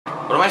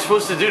What am I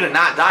supposed to do to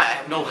not die? I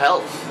have no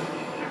health.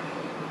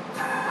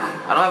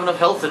 I don't have enough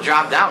health to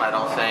drop down, I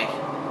don't think.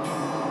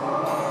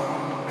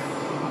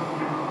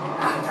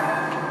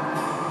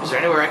 Is there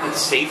anywhere I can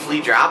safely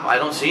drop? I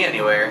don't see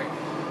anywhere.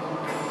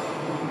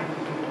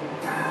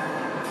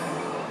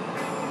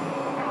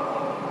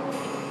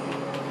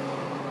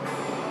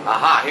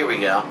 Aha, here we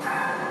go.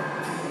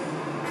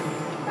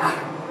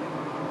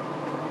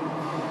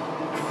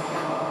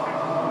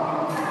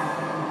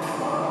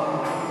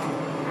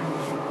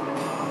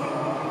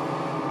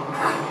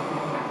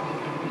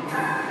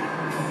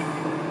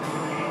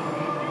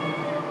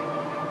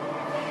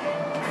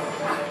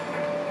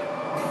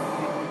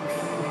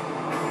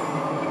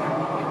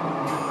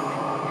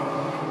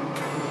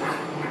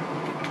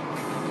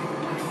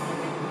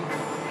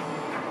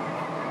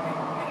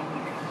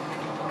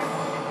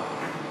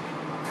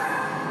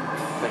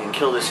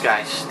 Kill this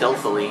guy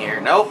stealthily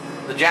here. Nope,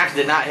 the jacks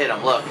did not hit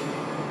him. Look.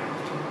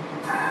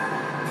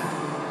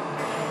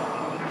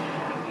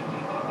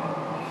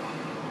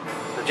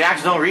 The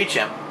jacks don't reach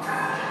him.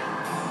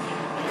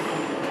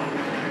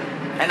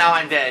 And now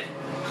I'm dead.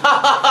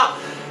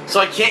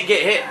 So I can't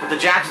get hit, but the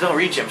jacks don't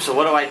reach him. So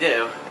what do I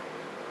do?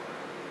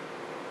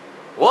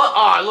 What?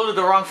 Oh, I loaded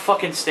the wrong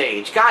fucking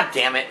stage. God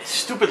damn it. This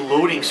stupid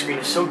loading screen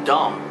is so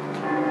dumb.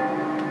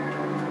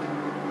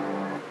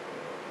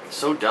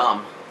 So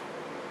dumb.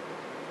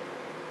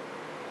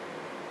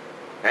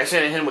 I just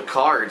had to hit him with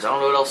cards. I don't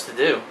know what else to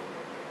do.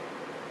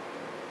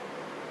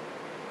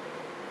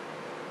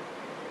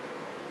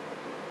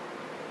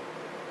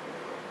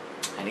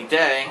 Any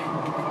day.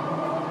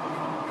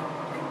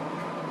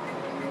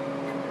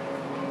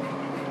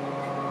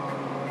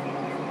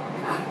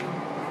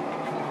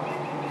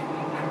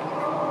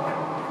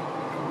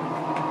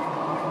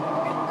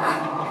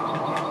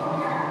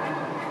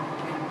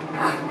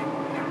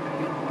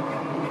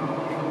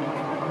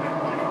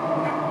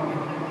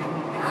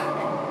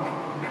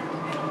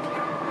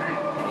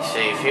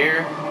 Save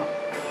here.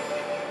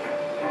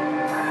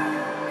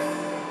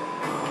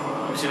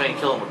 Let me see if I can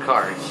kill him with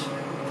cards.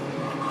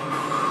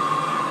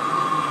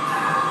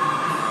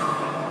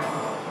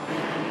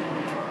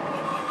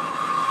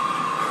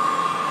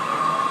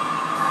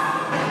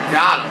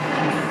 Got him.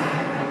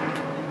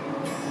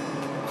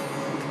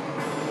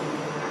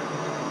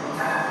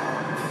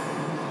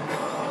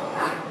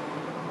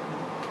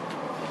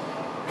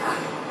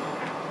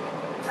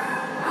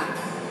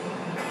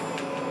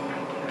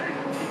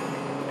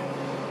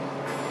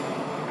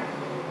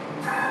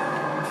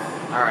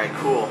 Alright,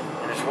 cool.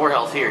 And there's more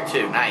health here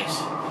too.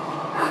 Nice.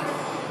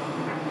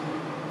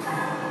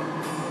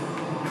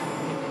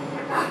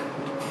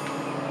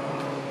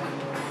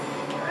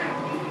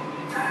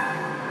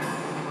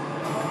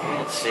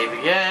 And save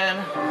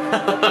again.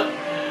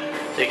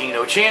 Taking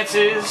no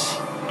chances.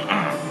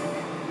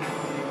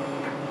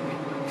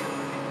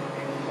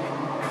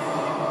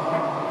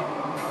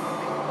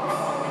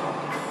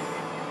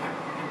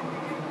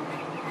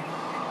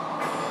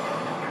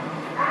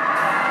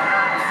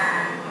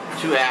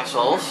 Two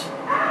assholes.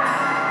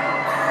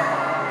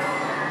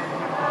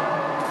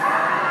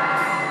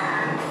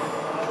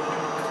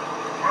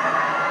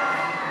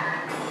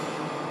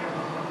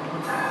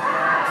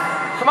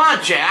 Come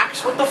on,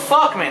 Jax. What the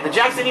fuck, man? The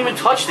Jax didn't even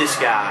touch this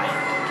guy.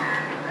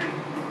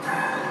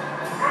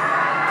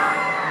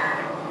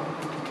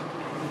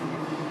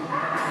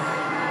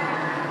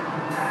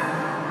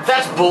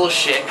 That's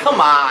bullshit.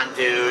 Come on,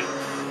 dude.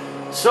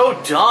 So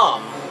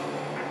dumb.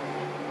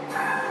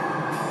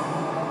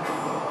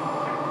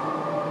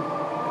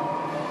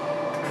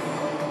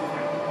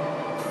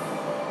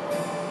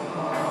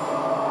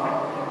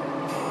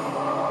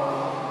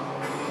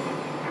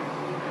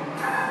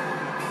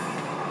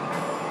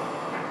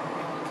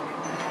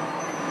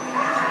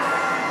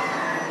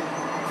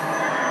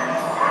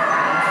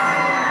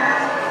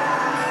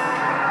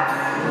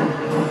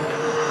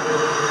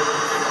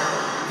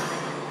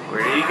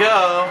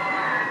 Go.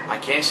 I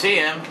can't see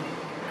him.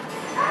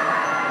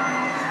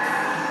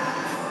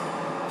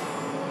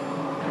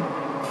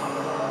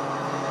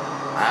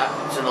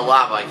 It's in the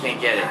lava. I can't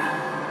get it.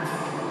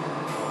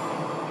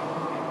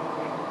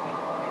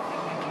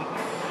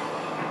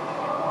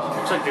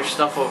 Looks like there's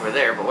stuff over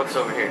there, but what's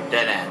over here?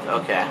 Dead end.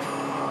 Okay.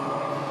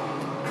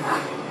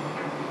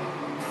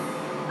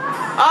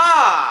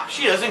 Ah!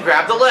 She doesn't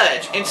grab the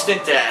ledge.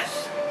 Instant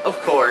death.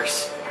 Of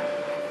course.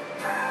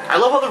 I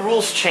love how the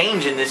rules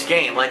change in this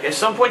game. Like, at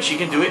some point she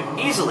can do it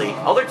easily.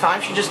 Other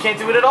times she just can't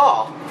do it at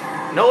all.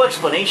 No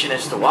explanation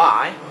as to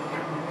why.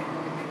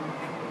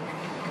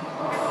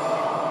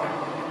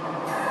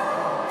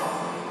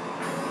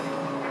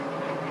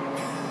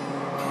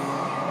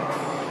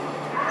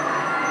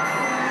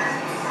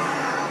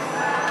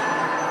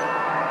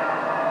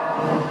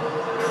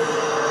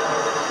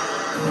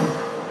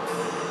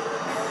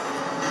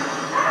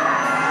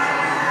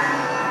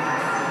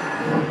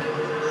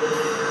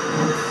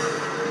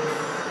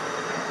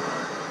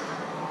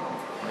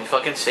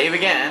 Fucking save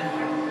again.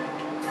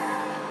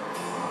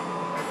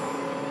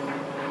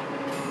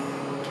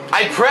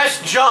 I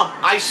pressed jump.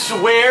 I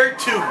swear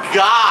to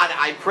God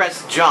I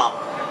pressed jump.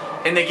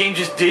 And the game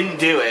just didn't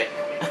do it.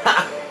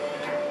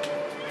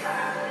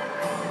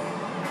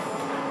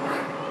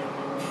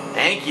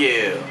 Thank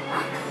you.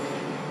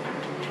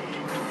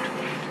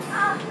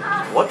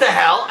 What the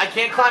hell? I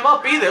can't climb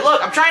up either.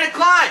 Look, I'm trying to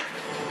climb.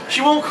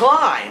 She won't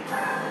climb.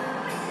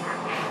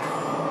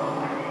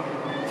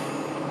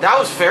 That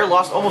was fair.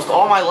 Lost almost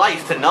all my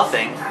life to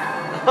nothing.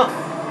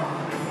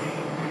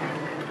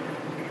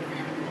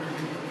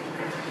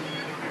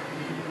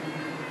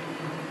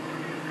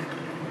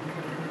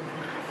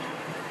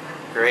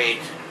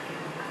 Great.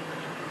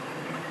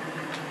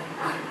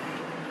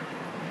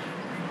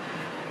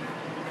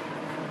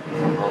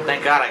 Well,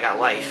 thank God I got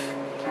life.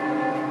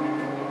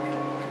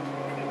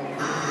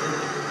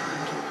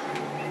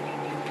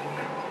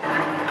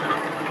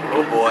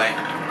 Oh boy.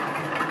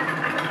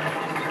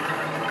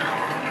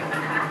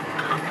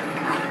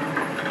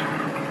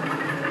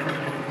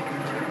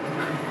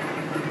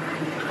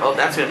 Oh,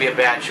 that's gonna be a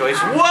bad choice.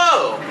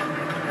 Whoa!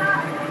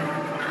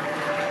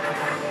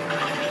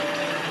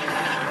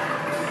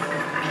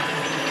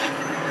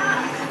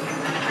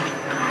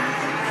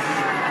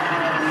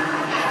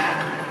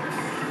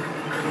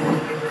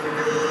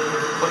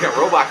 Fucking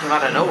robot came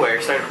out of nowhere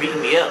and started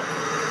beating me up.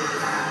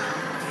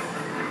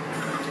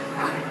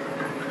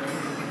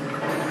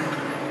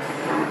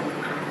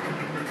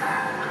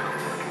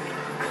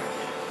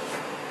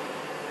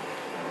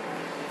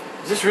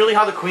 Is this really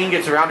how the queen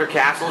gets around her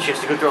castle? She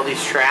has to go through all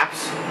these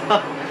traps?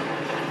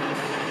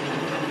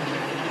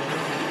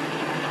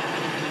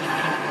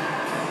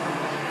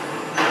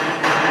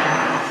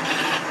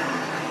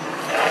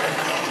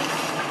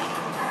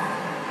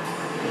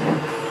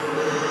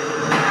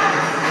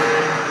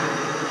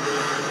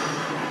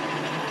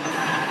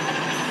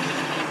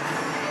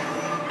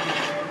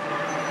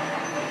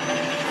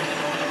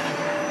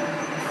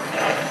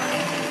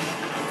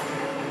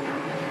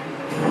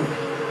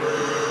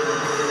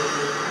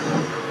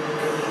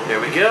 There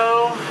we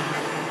go.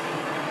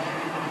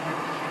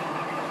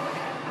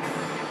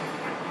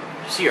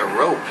 See a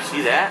rope.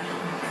 See that?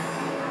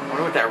 I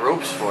wonder what that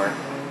rope's for.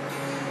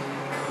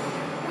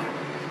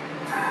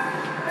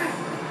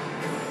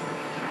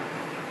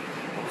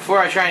 Before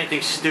I try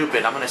anything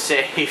stupid, I'm gonna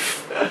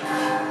save.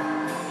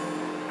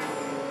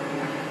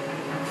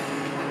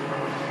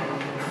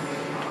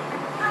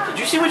 Did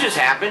you see what just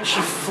happened?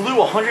 She flew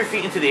 100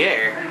 feet into the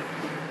air.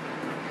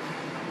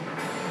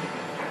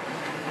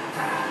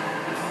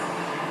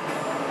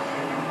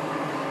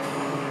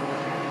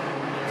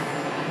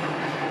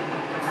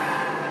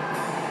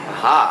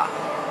 Aha.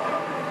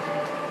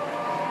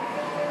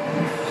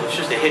 So it's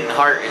just a hidden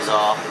heart is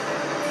all.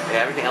 Yeah,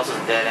 everything else is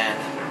a dead end.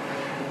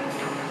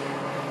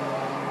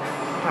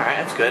 Alright,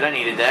 that's good. I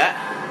needed that.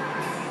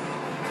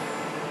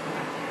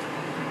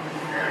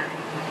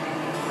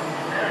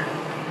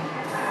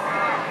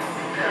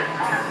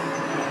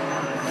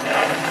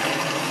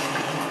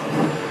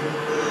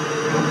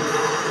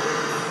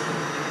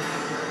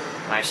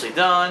 Nicely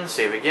done.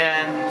 Save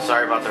again.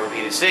 Sorry about the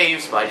repeated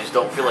saves, but I just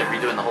don't feel like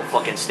redoing the whole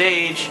fucking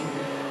stage.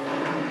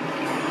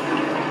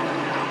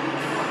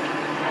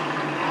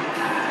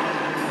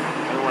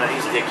 One of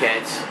these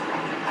dickheads.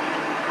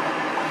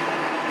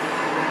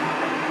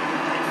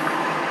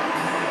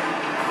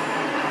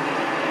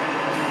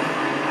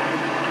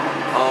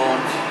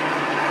 Owned.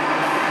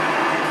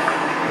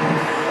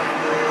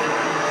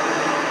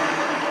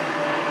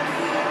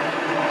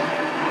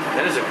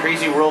 That is a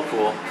crazy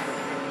whirlpool.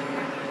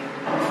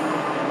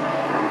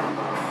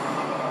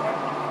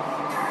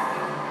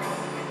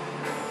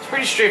 It's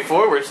pretty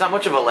straightforward. It's not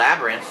much of a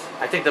labyrinth.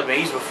 I think the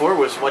maze before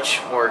was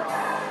much more,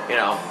 you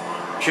know,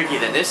 tricky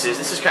than this is.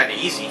 This is kind of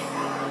easy.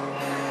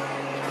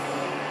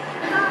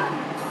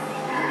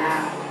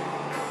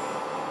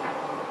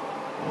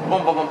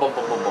 Boom, boom, boom, boom,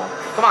 boom, boom, boom.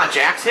 Come on,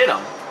 Jax, hit him.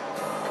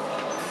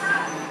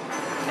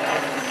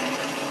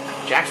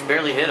 Jax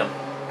barely hit him.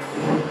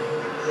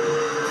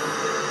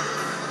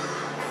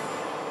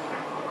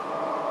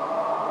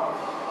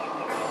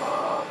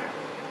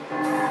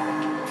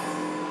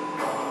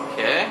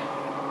 Okay.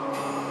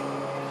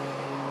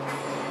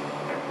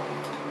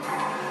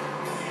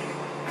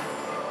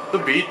 The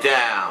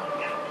beatdown.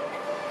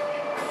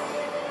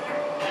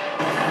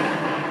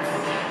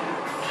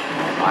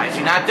 Why is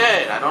he not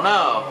dead? I don't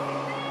know.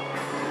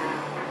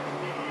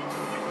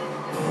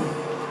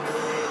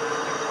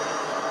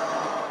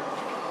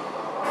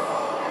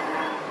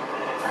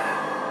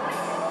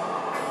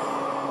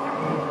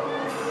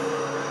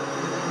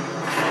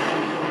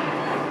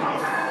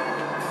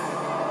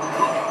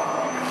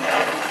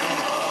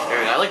 There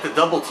we go. I like the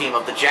double team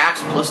of the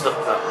Jax plus the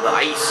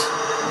ice.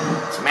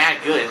 It's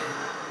mad good.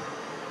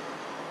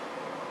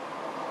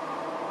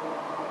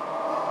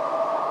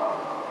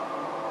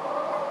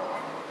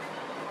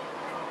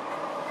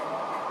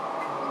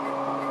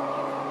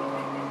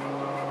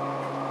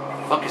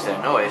 What the fuck is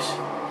that noise?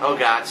 Oh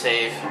god,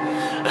 save.